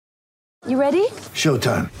You ready?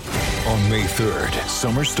 Showtime. On May 3rd,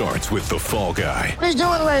 summer starts with The Fall Guy. Let's do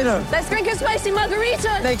it later. Let's drink a spicy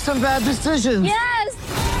margarita. Make some bad decisions. Yes!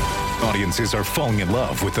 Audiences are falling in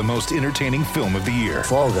love with the most entertaining film of the year.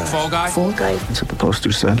 Fall Guy. Fall Guy? Fall Guy. That's what the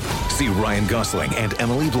poster said. See Ryan Gosling and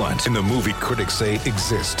Emily Blunt in the movie critics say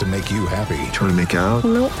exists to make you happy. Trying to make it out?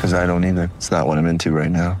 Nope. Because I don't either. It's not what I'm into right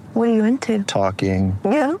now. What are you into? Talking.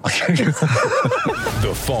 Yeah.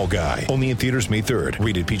 The Fall Guy. Only in theaters May 3rd.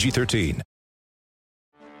 Rated PG-13.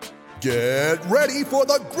 Get ready for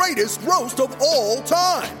the greatest roast of all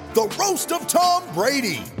time. The Roast of Tom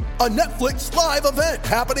Brady. A Netflix live event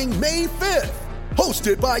happening May 5th.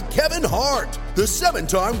 Hosted by Kevin Hart. The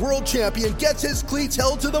 7-time world champion gets his cleats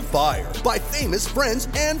held to the fire by famous friends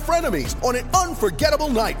and frenemies on an unforgettable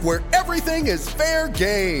night where everything is fair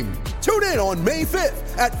game. Tune in on May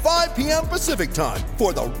 5th at 5 p.m. Pacific time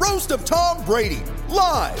for the Roast of Tom Brady.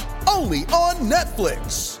 Live only on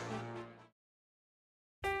Netflix.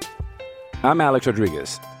 I'm Alex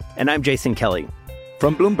Rodriguez. And I'm Jason Kelly.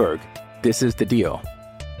 From Bloomberg, this is The Deal.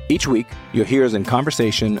 Each week, you'll hear us in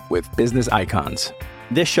conversation with business icons.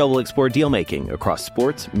 This show will explore deal-making across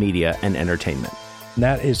sports, media, and entertainment.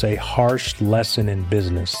 That is a harsh lesson in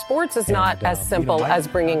business. Sports is not as simple as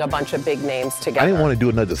bringing a bunch of big names together. I didn't want to do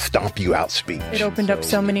another stomp you out speech. It opened up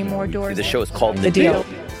so many more doors. The show is called The Deal.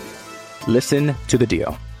 Listen to The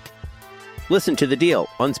Deal. Listen to The Deal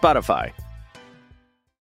on Spotify.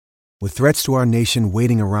 With threats to our nation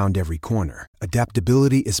waiting around every corner,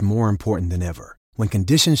 adaptability is more important than ever. When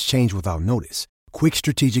conditions change without notice, quick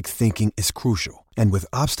strategic thinking is crucial. And with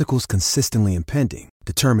obstacles consistently impending,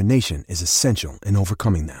 determination is essential in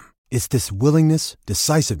overcoming them. It's this willingness,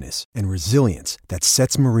 decisiveness, and resilience that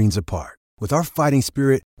sets Marines apart. With our fighting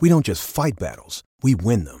spirit, we don't just fight battles, we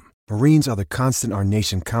win them. Marines are the constant our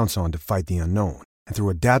nation counts on to fight the unknown. And through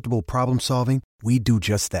adaptable problem solving, we do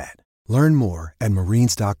just that. Learn more at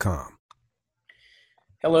marines.com.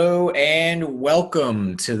 Hello and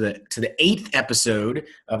welcome to the 8th episode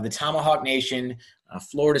of the Tomahawk Nation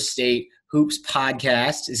Florida State Hoops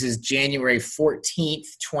podcast. This is January 14th,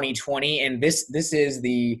 2020, and this is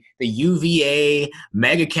the UVA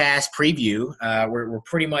MegaCast preview.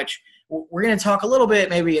 We're going to talk a little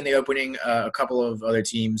bit, maybe in the opening, a couple of other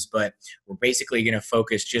teams, but we're basically going to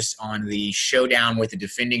focus just on the showdown with the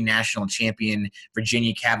defending national champion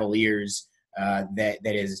Virginia Cavaliers that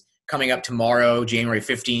is coming up tomorrow, January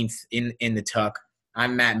 15th in the Tuck.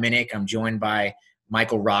 I'm Matt Minnick. I'm joined by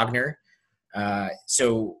Michael Rogner.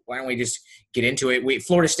 So why don't we just get into it?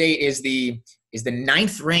 Florida State is the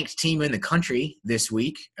 9th ranked team in the country this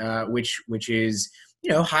week, which is,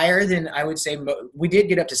 higher than I would say. We did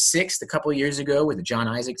get up to 6th a couple of years ago with the John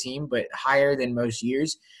Isaac team, but higher than most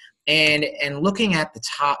years. And looking at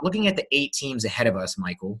the 8 teams ahead of us,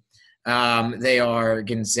 Michael, they are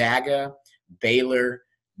Gonzaga, Baylor,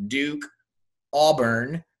 Duke,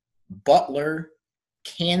 Auburn, Butler,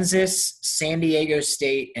 Kansas, San Diego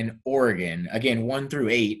State, and Oregon. Again, 1 through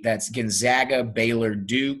 8. That's Gonzaga, Baylor,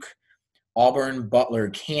 Duke, Auburn, Butler,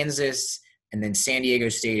 Kansas, and then San Diego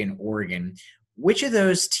State and Oregon. Which of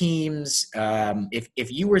those teams,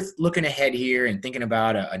 if you were looking ahead here and thinking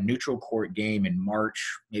about a neutral court game in March,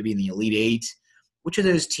 maybe in the Elite Eight, which of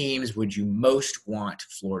those teams would you most want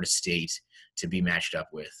Florida State to be matched up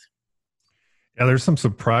with? Yeah, there's some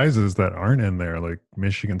surprises that aren't in there, like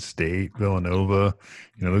Michigan State, Villanova.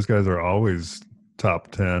 Those guys are always top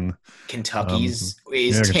 10. Kentucky's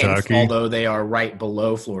is 10th, Kentucky, although they are right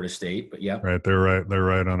below Florida State. But yeah, right, they're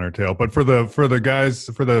right on our tail. But for the guys,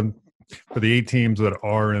 for the 8 teams that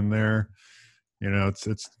are in there,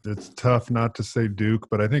 it's tough not to say Duke,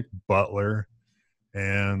 but I think Butler.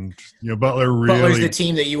 And Butler's the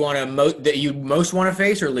team that you most want to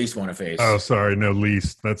face or least want to face. Oh, sorry, no,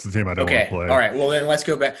 least. That's the team I don't want to play. All right, well then let's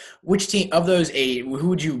go back. Which team of those 8? Who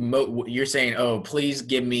would you're saying? Oh, please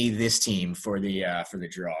give me this team for the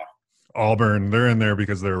draw. Auburn, they're in there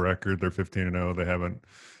because their record, they're 15-0. They haven't,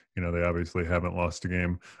 they obviously haven't lost a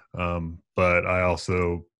game. But I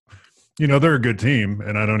also, they're a good team,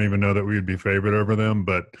 and I don't even know that we would be favored over them.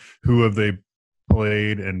 But who have they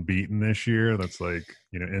played and beaten this year? That's like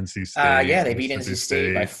NC State. Yeah, they beat NC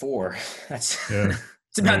State by 4. That's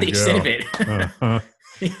it's about the extent of it.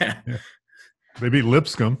 Yeah. They beat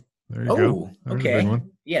Lipscomb. There you go. Okay.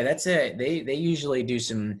 Yeah, that's it. They usually do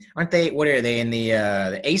some. Aren't they? What are they in the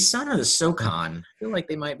ASUN or the SoCon? I feel like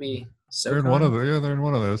they might be. They're in one of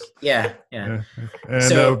those. Yeah. And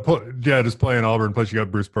just playing Auburn. Plus, you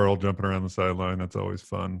got Bruce Pearl jumping around the sideline. That's always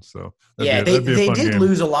fun. So they did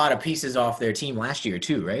lose a lot of pieces off their team last year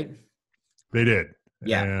too, right? They did.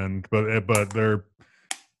 Yeah. But they're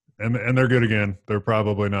And they're good again. They're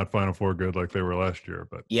probably not Final Four good like they were last year,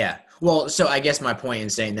 but yeah. Well, so I guess my point in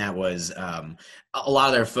saying that was a lot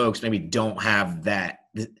of their folks maybe don't have that.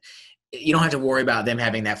 You don't have to worry about them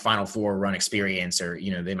having that Final Four run experience, or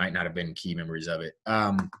they might not have been key members of it.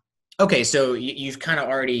 Okay, so you've kind of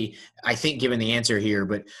already, I think, given the answer here.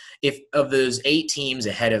 But if of those 8 teams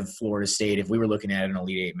ahead of Florida State, if we were looking at an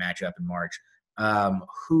Elite Eight matchup in March,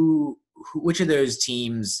 which of those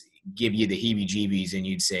teams give you the heebie-jeebies and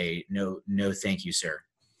you'd say no thank you, sir?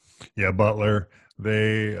 Yeah, Butler.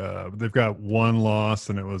 They've got one loss,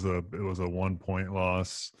 and it was a 1-point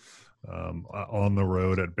loss on the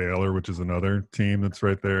road at Baylor, which is another team that's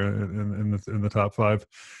right there in the top 5.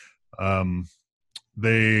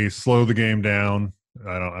 They slow the game down.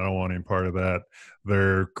 I don't want any part of that.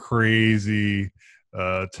 They're crazy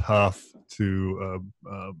tough to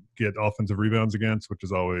get offensive rebounds against, which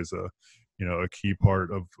is always a key part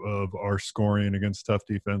of our scoring against tough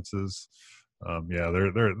defenses.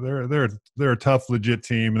 They're a tough, legit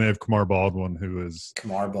team, and they have Kamar Baldwin, who is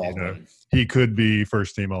he could be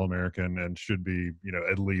first team All-American and should be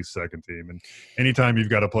at least second team. And anytime you've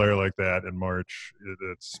got a player like that in March,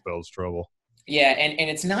 it spells trouble. Yeah, and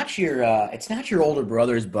it's not your older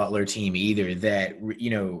brother's Butler team either. That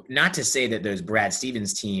not to say that those Brad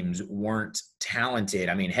Stevens teams weren't talented.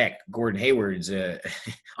 I mean, heck, Gordon Hayward's on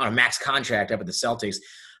a max contract up at the Celtics.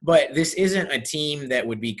 But this isn't a team that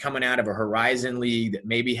would be coming out of a Horizon League that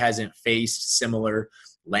maybe hasn't faced similar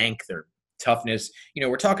length or toughness.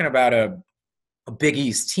 We're talking about a Big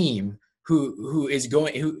East team who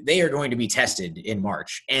they are going to be tested in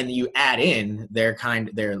March, and you add in their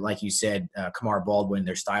like you said, Kamar Baldwin,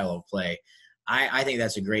 their style of play. I think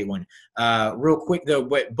that's a great one. Real quick though,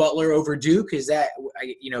 but Butler over Duke,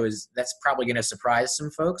 that's probably going to surprise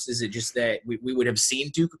some folks. Is it just that we would have seen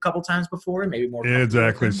Duke a couple times before, maybe more? Yeah,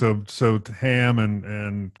 exactly. So Ham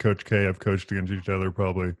and Coach K have coached against each other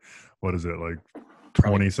probably. What is it, like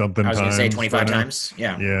 20-something times? I was going to say 25 times.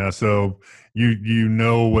 Yeah. Yeah. So you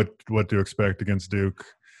know what to expect against Duke.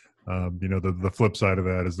 The flip side of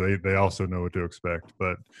that is they also know what to expect.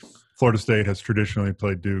 But Florida State has traditionally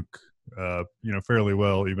played Duke fairly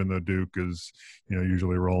well, even though Duke is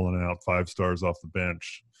usually rolling out 5 stars off the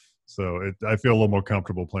bench. So I feel a little more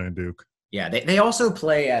comfortable playing Duke. Yeah, they also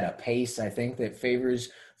play at a pace, I think, that favors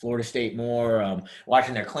Florida State more.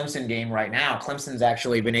 Watching their Clemson game right now, Clemson's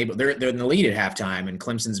actually been able – they're in the lead at halftime, and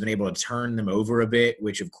Clemson's been able to turn them over a bit,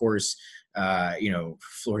 which, of course,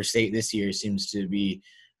 Florida State this year seems to be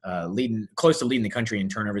close to leading the country in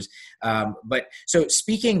turnovers. But so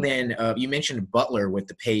speaking then, you mentioned Butler with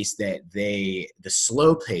the pace the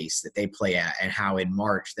slow pace that they play at, and how in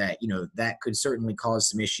March that could certainly cause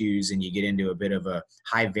some issues, and you get into a bit of a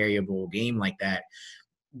high variable game like that.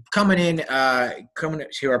 Coming to our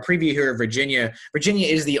preview here of Virginia. Virginia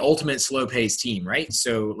is the ultimate slow-paced team, right?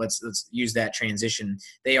 So let's use that transition.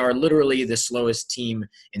 They are literally the slowest team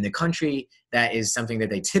in the country. That is something that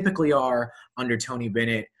they typically are under Tony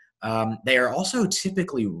Bennett. They are also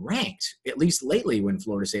typically ranked, at least lately when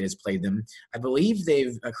Florida State has played them. I believe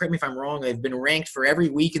they've, correct me if I'm wrong, they've been ranked for every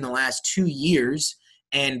week in the last 2 years,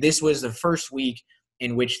 and this was the first week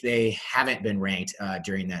in which they haven't been ranked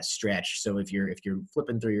during that stretch. So if you're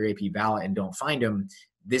flipping through your AP ballot and don't find them,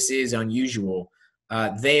 this is unusual.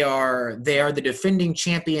 They are the defending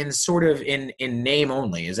champions, sort of in name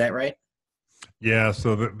only. Is that right? Yeah,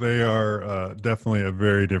 so they are definitely a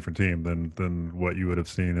very different team than what you would have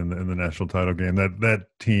seen in the national title game. That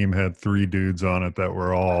team had 3 dudes on it that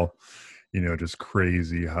were all, just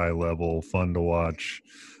crazy high level, fun to watch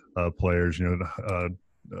players.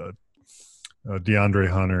 DeAndre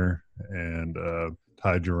Hunter and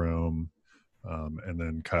Ty Jerome, and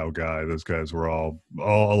then Kyle Guy. Those guys were all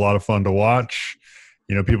a lot of fun to watch.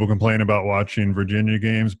 People complain about watching Virginia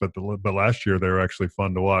games, but last year they were actually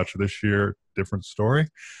fun to watch. This year, different story.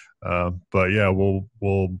 But yeah,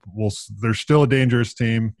 they're still a dangerous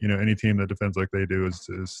team. Any team that defends like they do is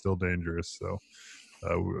still dangerous. So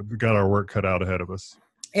we've got our work cut out ahead of us.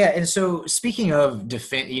 Yeah, and so speaking of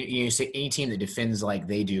defense, you say any team that defends like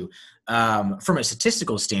they do. From a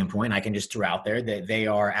statistical standpoint, I can just throw out there that they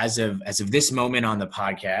are, as of this moment on the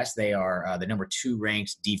podcast, they are the number 2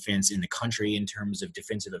 ranked defense in the country in terms of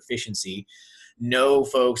defensive efficiency. No,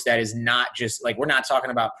 folks, that is not just we're not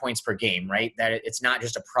talking about points per game, right? That it's not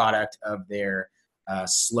just a product of their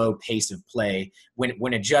slow pace of play.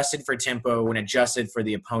 When adjusted for tempo, when adjusted for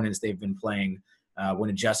the opponents they've been playing.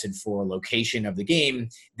 When adjusted for location of the game,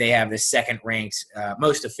 they have the second-ranked,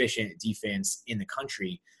 most efficient defense in the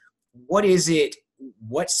country. What is it?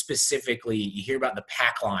 What specifically? You hear about the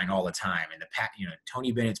pack line all the time, and the pack,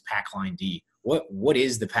 Tony Bennett's pack line D. What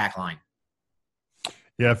is the pack line?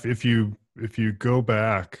 Yeah, if you go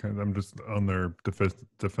back, and I'm just on their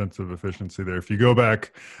defensive efficiency there. If you go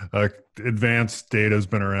back, advanced data has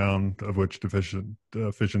been around, of which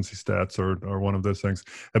efficiency stats are one of those things,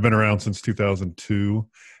 have been around since 2002.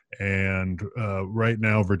 And right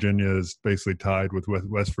now, Virginia is basically tied with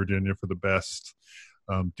West Virginia for the best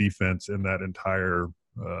defense in that entire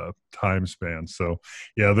time span. So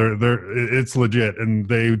yeah, it's legit, and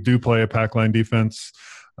they do play a pack line defense.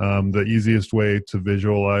 The easiest way to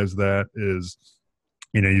visualize that is,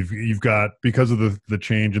 you've got, because of the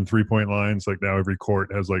change in 3-point lines, like now every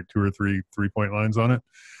court has like 2 or 3 3-point lines on it.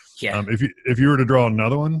 Yeah. If you were to draw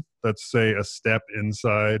another one that's, say, a step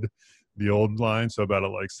inside the old line, so about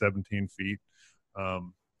like 17 feet,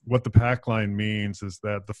 what the pack line means is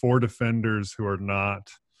that the 4 defenders who are not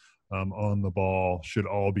on the ball should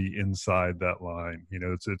all be inside that line.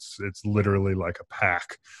 It's literally like a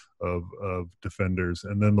pack of defenders,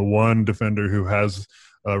 and then the one defender who has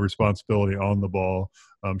responsibility on the ball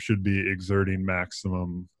should be exerting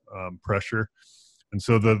maximum pressure. And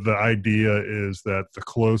so the idea is that the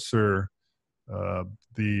closer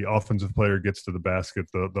the offensive player gets to the basket,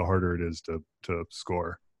 the harder it is to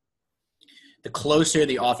score. The closer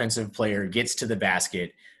the offensive player gets to the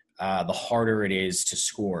basket, the harder it is to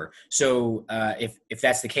score. So if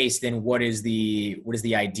that's the case, then what is the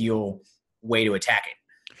ideal way to attack it?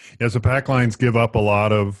 Yeah, so pack lines give up a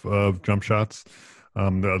lot of jump shots.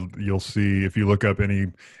 You'll see if you look up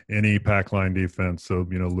any pack line defense. So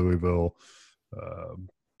Louisville,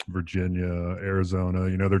 Virginia, Arizona.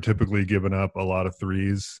 They're typically giving up a lot of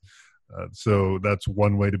threes. So that's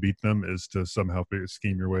one way to beat them, is to somehow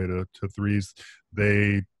scheme your way to threes.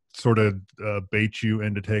 They sort of bait you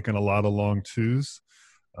into taking a lot of long twos.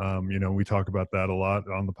 We talk about that a lot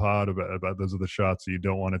on the pod about those are the shots that you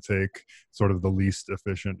don't want to take, sort of the least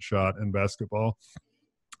efficient shot in basketball.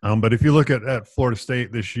 But if you look at Florida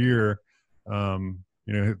State this year,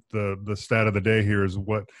 the stat of the day here is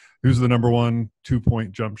who's the number 1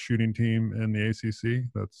 2-point jump shooting team in the ACC?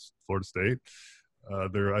 That's Florida State.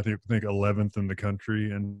 They're I think 11th in the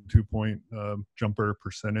country in 2-point jumper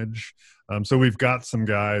percentage. So we've got some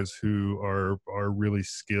guys who are really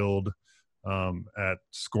skilled at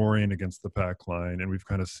scoring against the pack line, and we've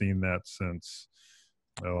kind of seen that since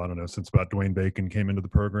about Dwayne Bacon came into the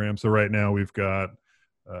program. So right now we've got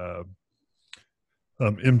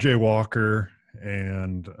MJ Walker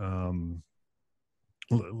and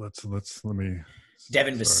let me.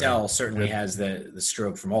 Devin Vassell certainly has the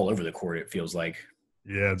stroke from all over the court, it feels like.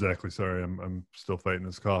 Yeah, exactly. Sorry, I'm still fighting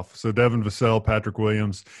this cough. So Devin Vassell, Patrick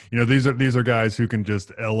Williams, these are guys who can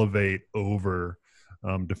just elevate over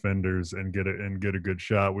defenders and get a good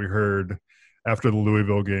shot. We heard after the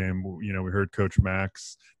Louisville game, we heard Coach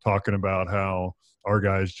Max talking about how our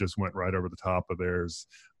guys just went right over the top of theirs.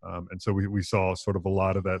 And so we saw sort of a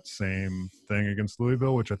lot of that same thing against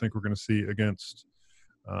Louisville, which I think we're going to see against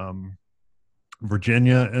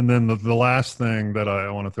Virginia. And then the last thing that I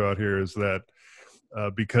want to throw out here is that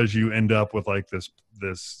because you end up with like this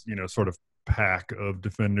sort of pack of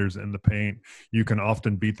defenders in the paint, you can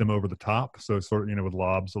often beat them over the top. So sort of, with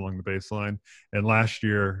lobs along the baseline. And last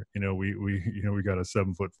year, we got a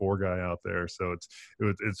 7'4" guy out there. So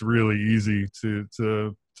it's really easy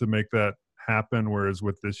to make that happen. Whereas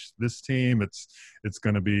with this team, it's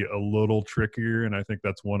going to be a little trickier. And I think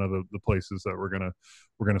that's one of the places that we're going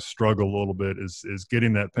to struggle a little bit is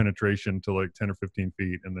getting that penetration to like 10 or 15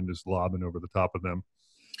 feet and then just lobbing over the top of them.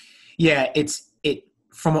 Yeah,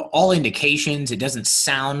 from all indications, it doesn't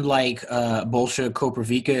sound like Bolsha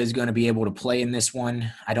Koprivica is going to be able to play in this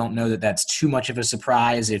one. I don't know that that's too much of a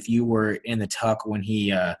surprise if you were in the tuck when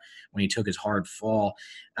he took his hard fall,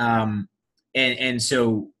 and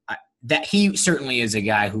so that he certainly is a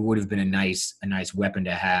guy who would have been a nice weapon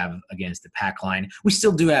to have against the pack line. We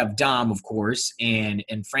still do have Dom, of course, and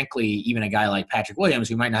frankly, even a guy like Patrick Williams,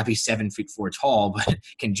 who might not be 7'4" tall, but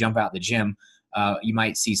can jump out the gym. You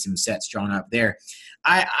might see some sets drawn up there.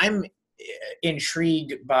 I'm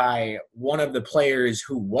intrigued by one of the players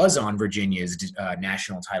who was on Virginia's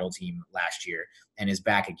national title team last year and is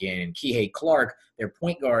back again, Kihei Clark, their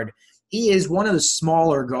point guard. He is one of the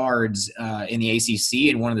smaller guards in the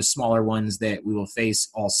ACC and one of the smaller ones that we will face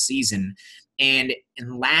all season. And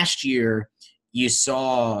last year, you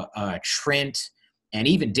saw Trent and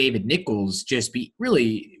even David Nichols just be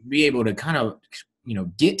able to kind of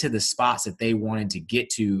get to the spots that they wanted to get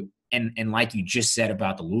to. And like you just said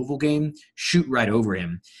about the Louisville game, shoot right over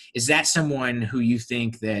him. Is that someone who you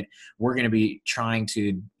think that we're going to be trying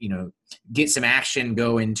to, get some action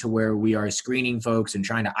going to where we are screening folks and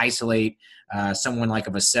trying to isolate someone like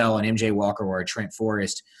a Vassell, an MJ Walker, or a Trent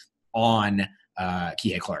Forrest on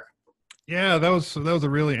Kihei Clark? Yeah, that was a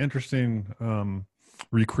really interesting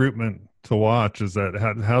recruitment to watch. Is that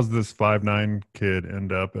how's this 5'9" kid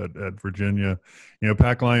end up at Virginia?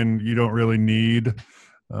 Pack line, you don't really need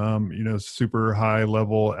super high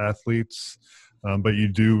level athletes, but you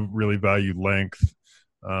do really value length.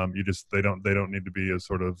 They don't need to be as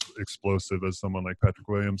sort of explosive as someone like Patrick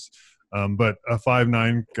Williams. But a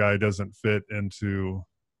 5'9" guy doesn't fit into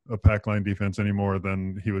a pack line defense any more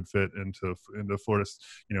than he would fit into Florida's,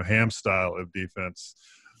 Ham style of defense.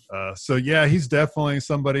 So yeah, he's definitely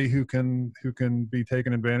somebody who can be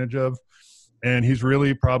taken advantage of. And he's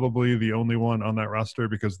really probably the only one on that roster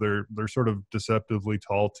because they're sort of deceptively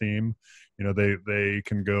tall team. They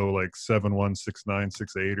can go like 7'1", 6'9",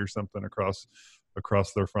 6'8" or something across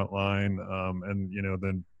their front line. And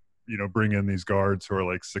then bring in these guards who are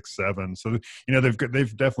like 6'7". So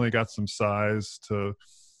they've definitely got some size to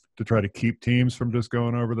try to keep teams from just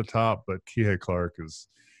going over the top. But Kihei Clark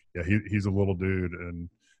he's a little dude,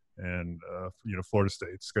 and Florida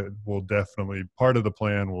State's will definitely, part of the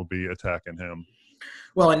plan will be attacking him.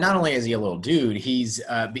 Well, and not only is he a little dude, he's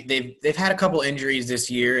they've had a couple injuries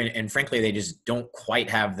this year, and frankly, they just don't quite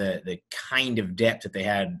have the kind of depth that they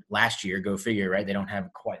had last year. Go figure, right? They don't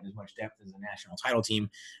have quite as much depth as the national title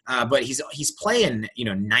team, but he's playing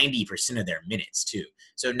 90% of their minutes too.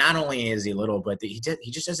 So not only is he little, but he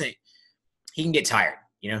just doesn't. He can get tired.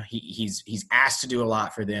 He's asked to do a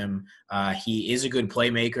lot for them. He is a good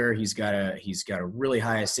playmaker. He's got a really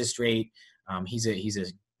high assist rate. He's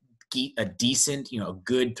a decent, a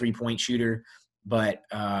good 3-point shooter, but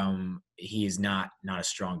he is not a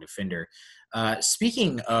strong defender.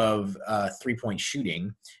 Speaking of 3-point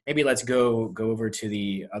shooting, maybe let's go over to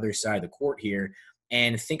the other side of the court here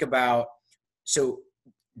and think about, so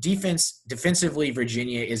defensively,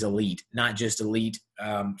 Virginia is elite, not just elite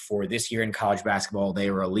for this year in college basketball. They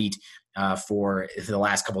were elite for the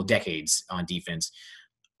last couple of decades on defense.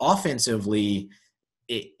 Offensively,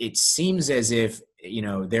 it seems as if,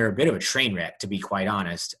 they're a bit of a train wreck, to be quite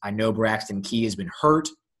honest. I know Braxton Key has been hurt.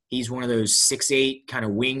 He's one of those 6'8" kind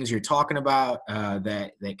of wings you're talking about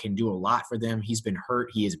that can do a lot for them. He's been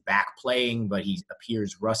hurt. He is back playing, but he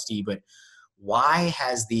appears rusty. But why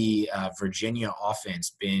has the Virginia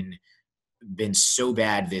offense been so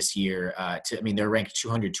bad this year? They're ranked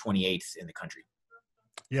 228th in the country.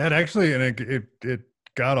 Yeah, it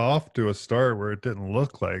got off to a start where it didn't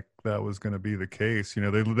look like that was going to be the case.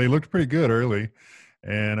 They looked pretty good early,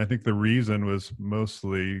 and I think the reason was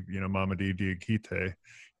mostly Mamadi Diakite.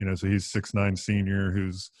 So he's 6'9" senior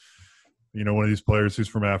who's one of these players who's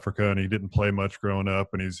from Africa, and he didn't play much growing up,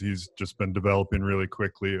 and he's just been developing really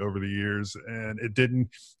quickly over the years. And it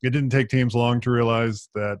didn't take teams long to realize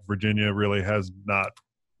that Virginia really has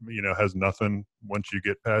nothing once you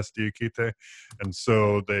get past Diakite. And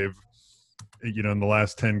so they've, in the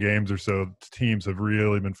last 10 games or so, teams have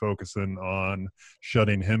really been focusing on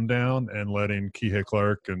shutting him down and letting Kihei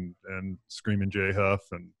Clark and Screaming Jay Huff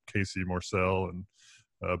and Casey Morsell and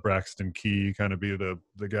Braxton Key kind of be the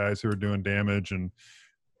guys who are doing damage, and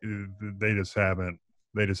they just haven't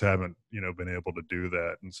been able to do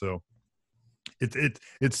that. And so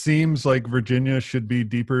it seems like Virginia should be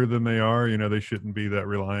deeper than they are. They shouldn't be that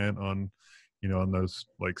reliant on on those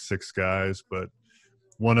like 6 guys. But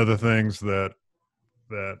one of the things that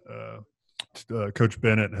Coach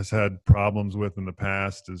Bennett has had problems with in the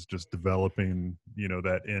past is just developing,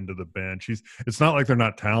 that end of the bench. It's not like they're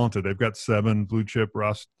not talented. They've got 7 blue chips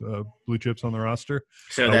on the roster.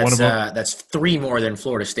 So that's 3 more than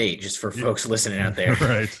Florida State, just for folks listening out there.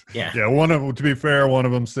 Right. Yeah. Yeah. To be fair, one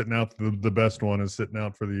of them sitting out. The best one is sitting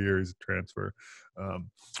out for the year. He's a transfer.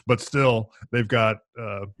 But still, they've got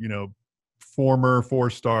former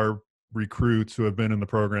 4-star recruits who have been in the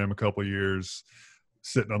program a couple of years,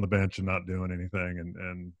 sitting on the bench and not doing anything.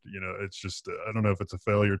 And it's just, I don't know if it's a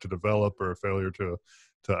failure to develop or a failure to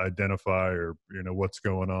identify or, what's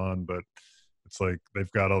going on, but it's like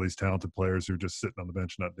they've got all these talented players who are just sitting on the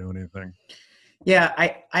bench, not doing anything. Yeah,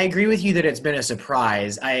 I agree with you that it's been a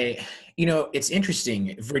surprise. It's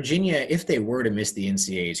interesting. Virginia, if they were to miss the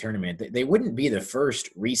NCAA tournament, they wouldn't be the first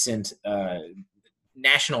recent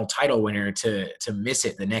national title winner to miss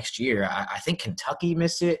it the next year. I think Kentucky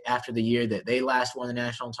missed it after the year that they last won the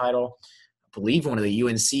national title. I believe one of the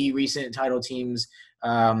UNC recent title teams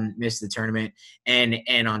missed the tournament.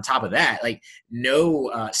 And on top of that,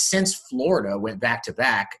 since Florida went back to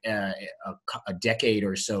back a decade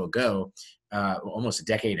or so ago, almost a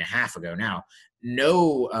decade and a half ago now,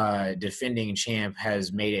 no defending champ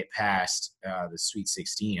has made it past the Sweet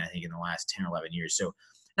 16, I think, in the last 10 or 11 years. So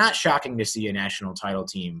not shocking to see a national title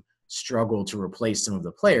team struggle to replace some of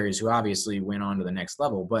the players who obviously went on to the next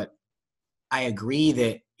level. But I agree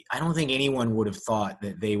that I don't think anyone would have thought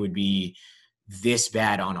that they would be this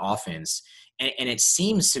bad on offense. And it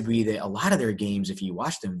seems to be that a lot of their games, if you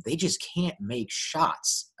watch them, they just can't make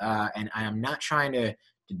shots. And I am not trying to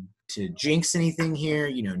jinx anything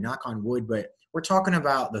here, knock on wood, but we're talking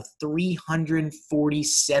about the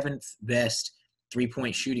 347th best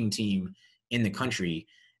three-point shooting team in the country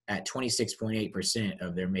at 26.8%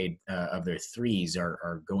 of their threes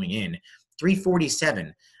are going in.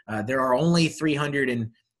 347. There are only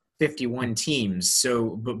 351 teams.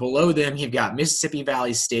 So, but below them, you've got Mississippi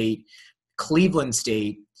Valley State, Cleveland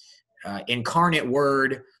State, Incarnate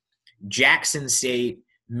Word, Jackson State,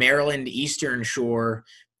 Maryland Eastern Shore,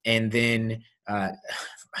 and then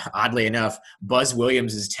oddly enough, Buzz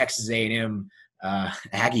Williams' Texas A&M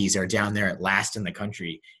Aggies are down there at last in the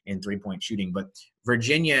country in three-point shooting. But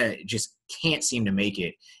Virginia just can't seem to make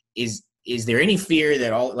it. Is there any fear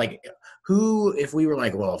that if we were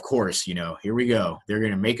like, well, of course, here we go, they're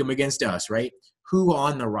going to make them against us, right? Who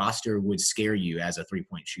on the roster would scare you as a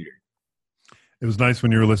three-point shooter? It was nice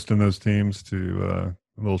when you were listing those teams to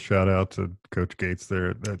a little shout out to Coach Gates there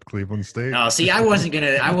at Cleveland State. Oh, see, I wasn't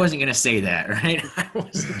gonna say that, right?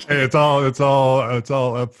 Hey, it's all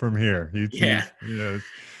up from here. He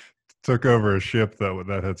took over a ship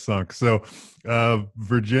that had sunk. So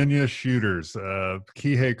Virginia shooters,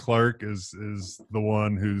 Kihei Clark is the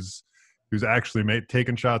one who's actually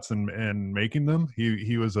taken shots and making them.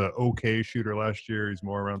 He was a okay shooter last year. He's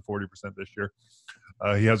more around 40% this year.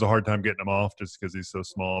 He has a hard time getting them off just because he's so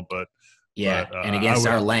small, and against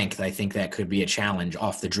our length, I think that could be a challenge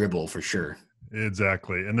off the dribble for sure.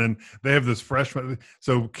 Exactly. And then they have this freshman.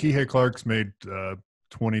 So Kihei Clark's made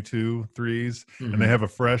 22 threes, and they have a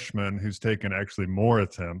freshman who's taken actually more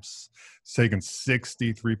attempts. He's taken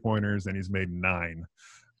 60 3-pointers, and he's made 9.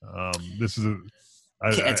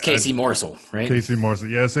 It's Casey Morsel, right? Casey Morsel,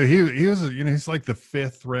 yeah. So he was, he's like the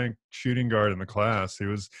 5th ranked shooting guard in the class. He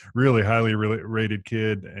was really highly rated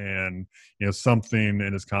kid, and something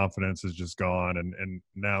in his confidence is just gone, and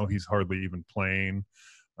now he's hardly even playing.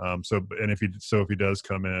 If he does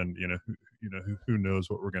come in, who knows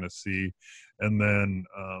what we're going to see. And then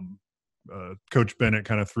Coach Bennett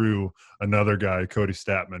kind of threw another guy, Cody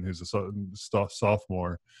Statman, who's a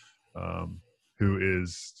sophomore. Who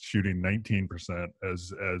is shooting 19%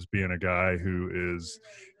 as being a guy who is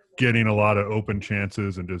getting a lot of open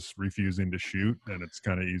chances and just refusing to shoot, and it's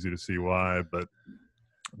kind of easy to see why. But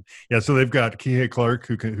yeah, so they've got Kihei Clark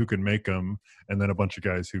who can make them, and then a bunch of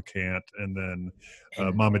guys who can't, and then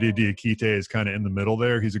Mamadi Diakite is kind of in the middle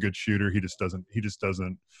there. He's a good shooter. He just doesn't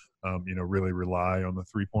really rely on the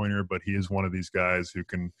 3-pointer, but he is one of these guys who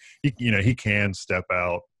he can step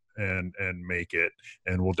out and make it,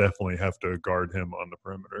 and we'll definitely have to guard him on the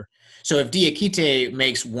perimeter. So if Diakite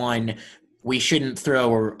makes one, we shouldn't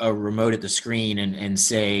throw a remote at the screen and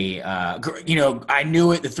say, I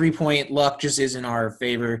knew it, the 3-point luck just isn't our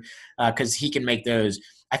favor, because he can make those.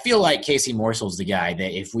 I feel like Casey Morsel's the guy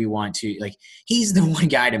that if we want to, he's the one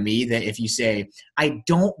guy to me that if you say, I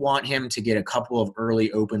don't want him to get a couple of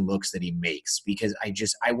early open looks that he makes, because I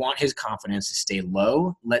want his confidence to stay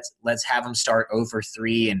low. Let's have him start 0 for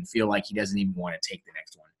 3 and feel like he doesn't even want to take the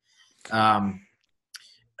next one.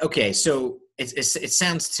 Okay, so it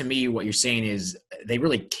sounds to me what you're saying is they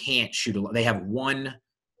really can't shoot a lot. They have one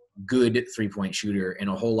good 3-point shooter and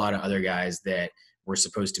a whole lot of other guys that were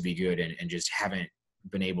supposed to be good and just haven't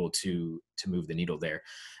been able to move the needle there.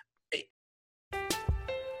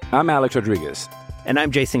 I'm Alex Rodriguez. And I'm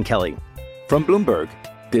Jason Kelly. From Bloomberg,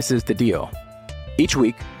 this is The Deal. Each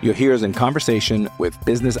week, you'll hear us in conversation with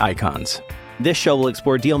business icons. This show will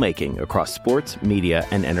explore deal-making across sports, media,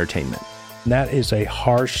 and entertainment. That is a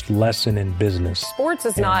harsh lesson in business. Sports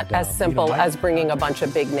is not as simple as bringing a bunch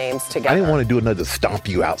of big names together. I didn't want to do another stomp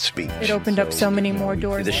you out speech. It opened up so many more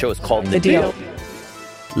doors. The show is called The Deal.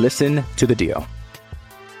 Listen to The Deal.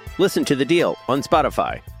 Listen to The Deal on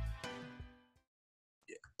Spotify.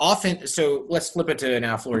 Often, so let's flip it to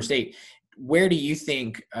now Florida State. Where do you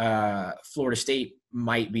think Florida State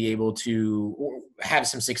might be able to have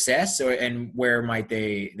some success, and where might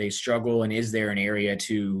they struggle? And is there an area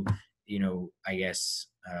to, I guess,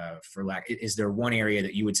 for lack, is there one area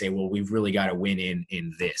that you would say, well, we've really got to win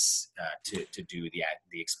in this to do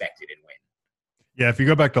the expected and win? Yeah, if you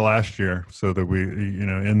go back to last year, so that we,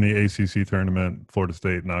 in the ACC tournament, Florida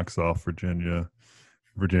State knocks off Virginia.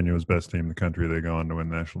 Virginia was best team in the country. They go on to win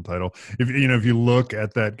the national title. If you look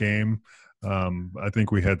at that game, I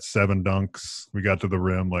think we had 7 dunks. We got to the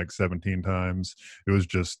rim like 17 times. It was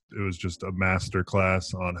just a master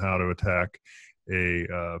class on how to attack a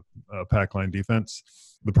pack line defense.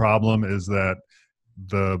 The problem is that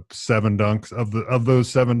the 7 dunks of those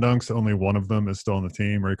 7 dunks, only one of them is still on the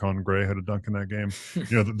team. Raycon Gray had a dunk in that game.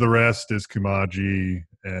 The rest is Kumaji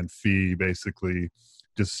and Fee basically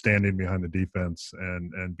just standing behind the defense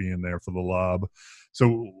and being there for the lob.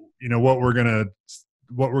 So, what we're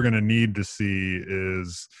gonna need to see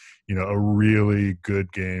is, a really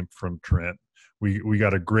good game from Trent. We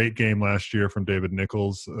got a great game last year from David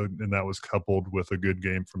Nichols, and that was coupled with a good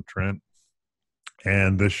game from Trent.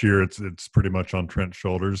 And this year it's pretty much on Trent's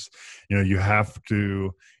shoulders. You have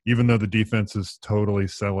to, even though the defense is totally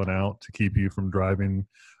selling out to keep you from driving,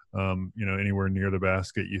 anywhere near the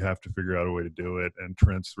basket, you have to figure out a way to do it. And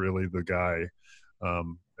Trent's really the guy.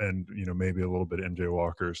 And maybe a little bit of MJ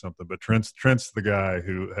Walker or something, but Trent's the guy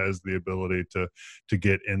who has the ability to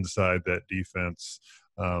get inside that defense.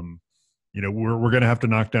 We're going to have to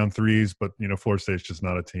knock down threes, but Florida State's just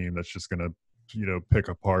not a team that's just going to pick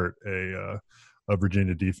apart a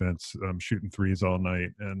Virginia defense shooting threes all night.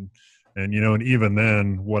 And even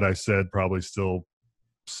then, what I said probably still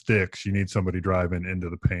sticks. You need somebody driving into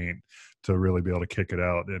the paint to really be able to kick it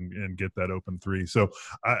out and get that open three. So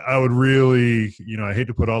I would really, I hate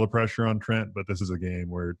to put all the pressure on Trent, but this is a game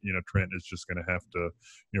where, Trent is just going to have to,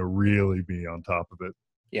 really be on top of it.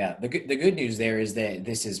 Yeah, the good news there is that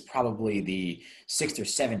this is probably the 6th or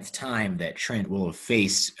 7th time that Trent will have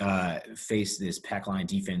faced this pack line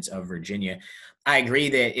defense of Virginia. I agree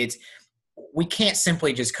that we can't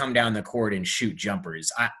simply just come down the court and shoot jumpers.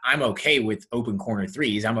 I'm okay with open corner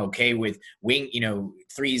threes. I'm okay with wing,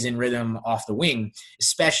 threes in rhythm off the wing,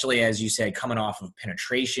 especially, as you said, coming off of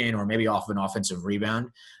penetration or maybe off of an offensive rebound.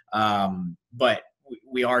 But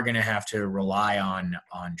we are going to have to rely on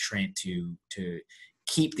Trent to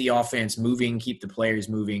keep the offense moving, keep the players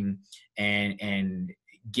moving, and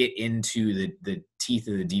get into the teeth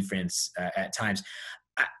of the defense at times.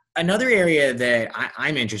 Another area that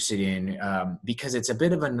I'm interested in, because it's a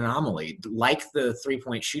bit of an anomaly, like the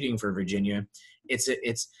 3-point shooting for Virginia, it's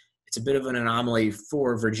a bit of an anomaly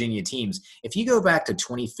for Virginia teams. If you go back to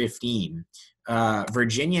 2015,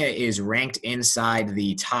 Virginia is ranked inside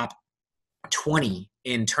the top 20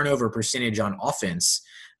 in turnover percentage on offense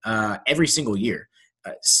every single year.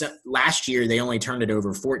 So last year, they only turned it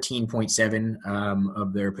over 14.7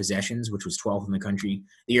 of their possessions, which was 12th in the country.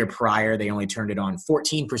 The year prior, they only turned it on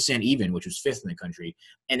 14% even, which was 5th in the country.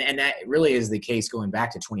 And that really is the case going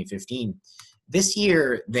back to 2015. This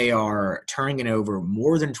year, they are turning it over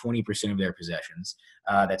more than 20% of their possessions.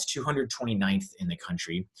 That's 229th in the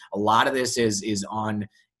country. A lot of this is on,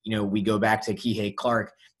 we go back to Kihei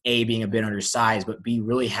Clark, A, being a bit undersized, but B,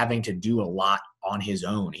 really having to do a lot on his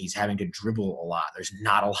own. He's having to dribble a lot. There's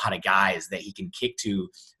not a lot of guys that he can kick to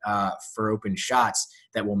for open shots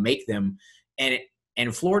that will make them.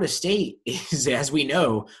 And Florida State is, as we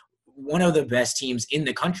know, one of the best teams in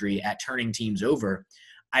the country at turning teams over.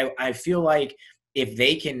 I feel like if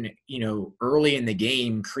they can, early in the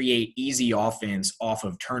game, create easy offense off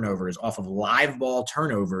of turnovers, off of live ball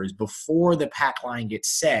turnovers before the pack line gets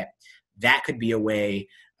set, that could be a way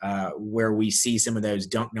where we see some of those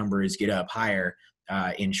dunk numbers get up higher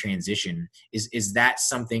in transition. Is that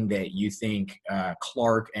something that you think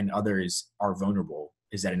Clark and others are vulnerable?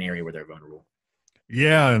 Is that an area where they're vulnerable?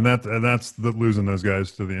 Yeah, and that's losing those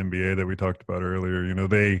guys to the NBA that we talked about earlier.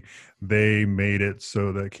 They made it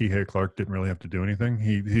so that Kihei Clark didn't really have to do anything.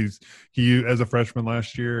 He as a freshman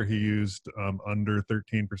last year, he used under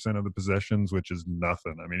 13% of the possessions, which is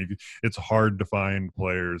nothing. I mean, it's hard to find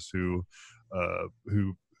players who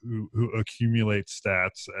accumulate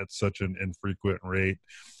stats at such an infrequent rate.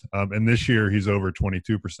 And this year he's over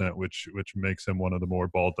 22%, which makes him one of the more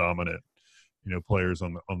ball dominant, players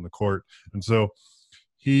on the court. And so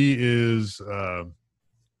he is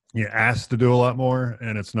asked to do a lot more,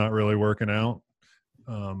 and it's not really working out.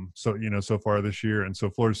 So far this year. And so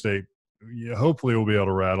Florida State, hopefully will be able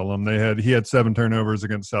to rattle him. He had 7 turnovers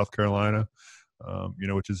against South Carolina,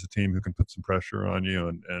 which is a team who can put some pressure on you.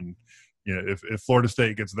 And if Florida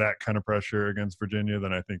State gets that kind of pressure against Virginia,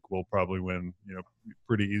 then I think we'll probably win,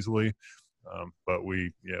 pretty easily. But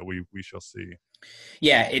we shall see.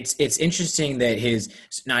 Yeah, it's interesting that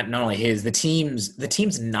the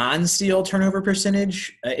team's non-steal turnover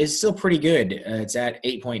percentage is still pretty good. It's at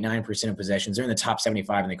 8.9% of possessions. They're in the top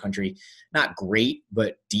 75 in the country. Not great,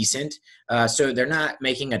 but decent. So they're not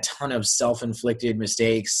making a ton of self-inflicted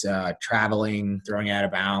mistakes, traveling, throwing out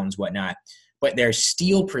of bounds, whatnot. But their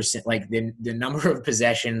steal percent, like the number of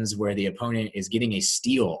possessions where the opponent is getting a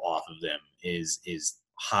steal off of them is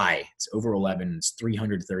high. It's over 11. It's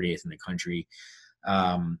 330th in the country.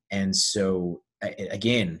 And so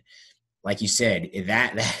again, like you said,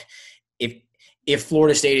 if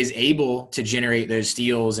Florida State is able to generate those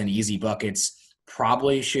steals and easy buckets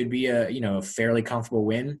probably should be a fairly comfortable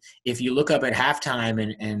win. If you look up at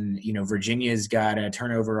halftime and Virginia's got a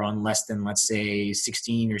turnover on less than, let's say,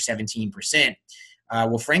 16 or 17%,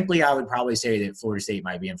 well, frankly, I would probably say that Florida State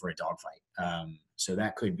might be in for a dogfight. So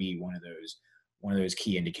that could be one of those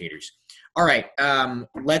key indicators. All right,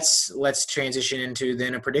 let's transition into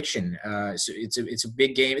then a prediction. So it's a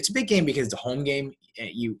big game. It's a big game because it's a home game.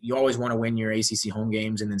 You always want to win your ACC home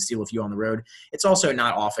games and then steal a few on the road. It's also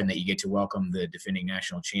not often that you get to welcome the defending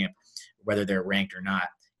national champ, whether they're ranked or not,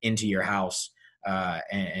 into your house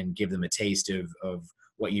and give them a taste of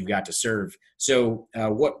what you've got to serve. So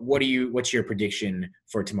what's your prediction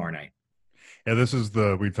for tomorrow night?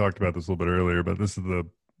 Yeah, we talked about this a little bit earlier, but this is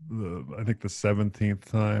I think the 17th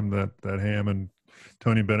time that Ham and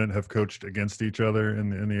Tony Bennett have coached against each other in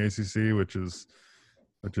the ACC, which is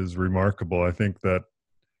remarkable. I think that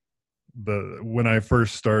when I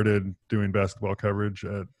first started doing basketball coverage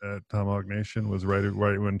at Tomahawk Nation was right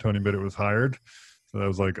when Tony Bennett was hired. So that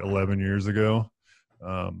was like 11 years ago.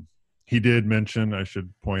 He did mention, I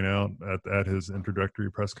should point out, at his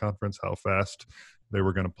introductory press conference how fast they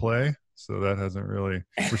were going to play. So that hasn't really.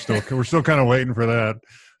 We're still kind of waiting for that.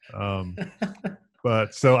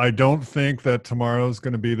 But so I don't think that tomorrow's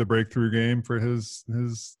going to be the breakthrough game for his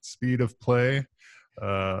speed of play.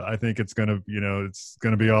 I think it's going to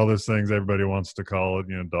be all those things everybody wants to call it,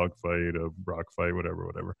 dog fight, a rock fight,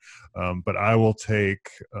 whatever. But I will take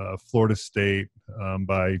Florida State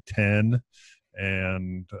by 10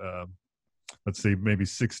 and let's see, maybe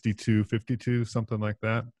 62-52, something like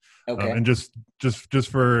that. Okay. And just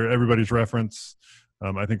for everybody's reference,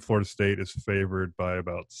 I think Florida State is favored by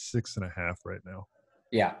about 6.5 right now.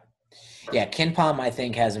 Yeah. KenPom, I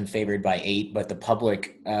think, has him favored by 8, but the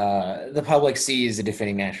public sees the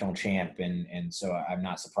defending national champ, and so I'm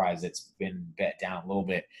not surprised it's been bet down a little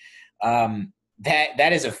bit.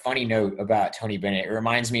 That is a funny note about Tony Bennett. It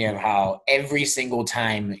reminds me of how every single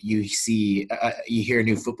time you hear a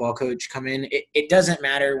new football coach come in, it doesn't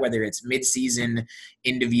matter whether it's midseason,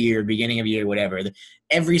 end of year, beginning of year, whatever.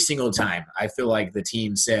 Every single time, I feel like the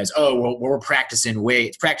team says, "Oh, well, we're practicing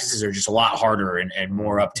practices are just a lot harder and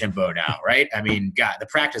more up tempo now, right?" I mean, God, the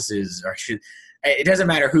practices are. It doesn't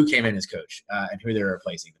matter who came in as coach and who they're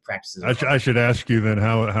replacing. The practices. I should ask you then,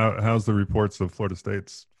 how's the reports of Florida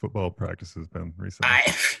State's football practices been recently?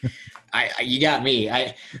 You got me.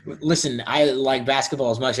 I like basketball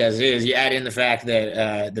as much as it is. You add in the fact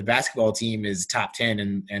that the basketball team is top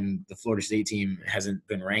 10 and the Florida State team hasn't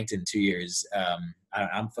been ranked in 2 years.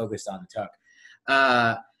 I'm focused on the Tuck,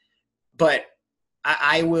 but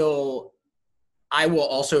I will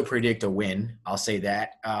also predict a win. I'll say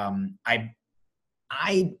that.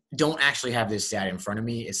 I don't actually have this stat in front of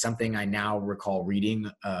me. It's something I now recall reading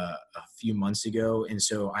a few months ago, and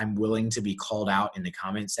so I'm willing to be called out in the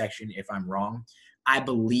comment section if I'm wrong. I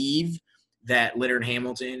believe that Leonard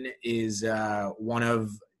Hamilton is one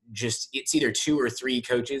of it's either 2 or 3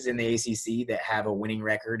 coaches in the ACC that have a winning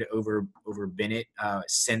record over Bennett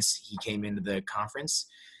since he came into the conference.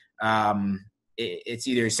 It's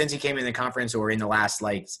either since he came in the conference or in the last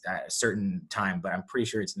certain time, but I'm pretty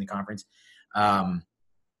sure it's in the conference. I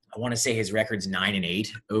want to say his record's 9-8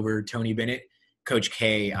 over Tony Bennett. Coach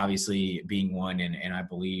K obviously being one, and I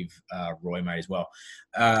believe Roy might as well.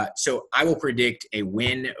 So I will predict a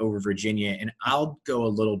win over Virginia, and I'll go a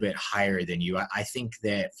little bit higher than you. I think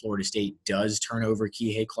that Florida State does turn over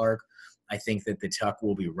Kihei Clark. I think that the Tuck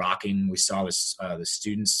will be rocking. We saw this, the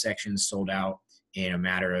students section sold out in a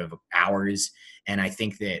matter of hours, and I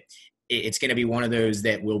think that it's going to be one of those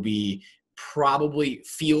that will be probably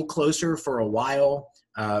feel closer for a while,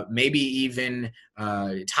 maybe even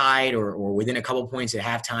tied or within a couple points at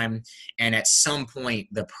halftime. And at some point,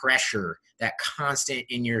 the pressure, that constant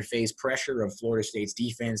in-your-face pressure of Florida State's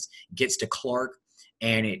defense gets to Clark,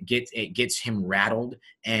 and it gets him rattled,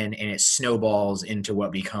 and it snowballs into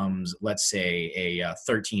what becomes, let's say, a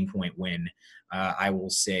 13-point win. I will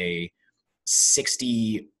say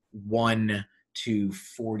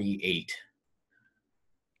 61-48.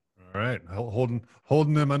 All right,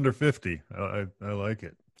 holding them under 50. I like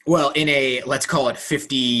it. Well, in a, let's call it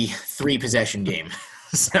 53 possession game.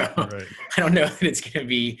 So right. I don't know that it's going to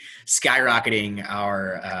be skyrocketing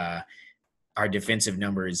our defensive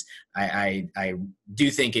numbers. I do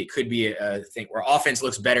think it could be a thing where offense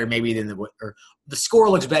looks better maybe than the score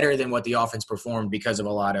looks better than what the offense performed because of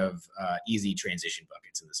a lot of easy transition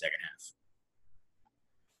buckets in the second half.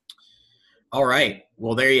 All right.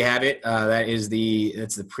 Well, there you have it. That's the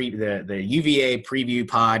UVA preview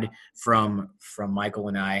pod from Michael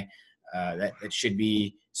and I. That should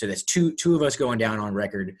be, so that's two of us going down on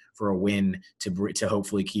record for a win to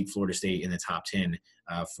hopefully keep Florida State in the top 10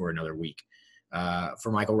 for another week.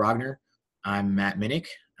 For Michael Rogner, I'm Matt Minnick,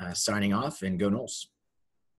 signing off, and go Noles.